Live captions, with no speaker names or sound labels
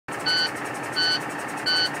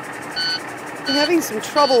I'm having some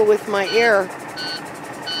trouble with my air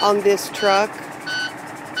on this truck.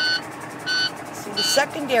 See, the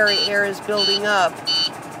secondary air is building up,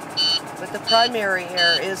 but the primary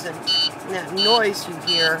air isn't. And that noise you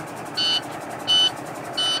hear,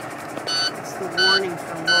 it's the warning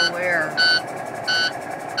for low air.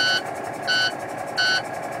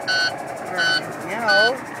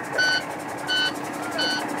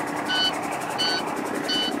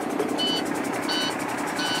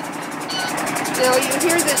 Now, you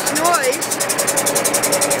hear this noise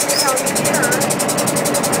down here.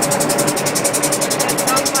 It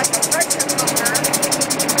sounds like a pressure cooker.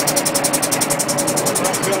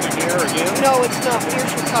 Not building air again? No, it's not. Here's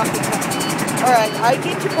your coffee cup. Alright, I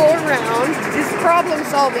get to go around. This is problem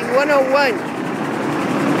solving 101.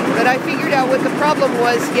 But I figured out what the problem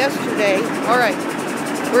was yesterday. Alright,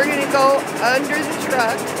 we're going to go under the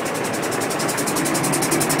truck.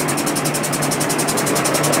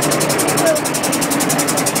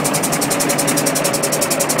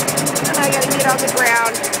 And I got to get on the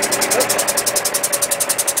ground. Oops.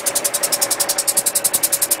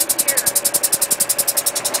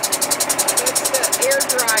 Air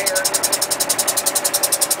dryer.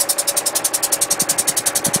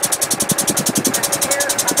 There's air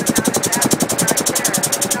coming out of that right there.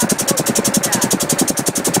 It's not supposed to do that.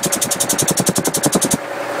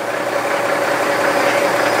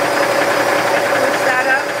 Push that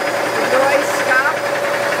up, the noise stopped,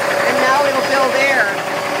 and now it'll build air.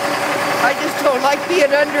 I just don't like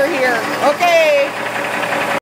being under here. Okay.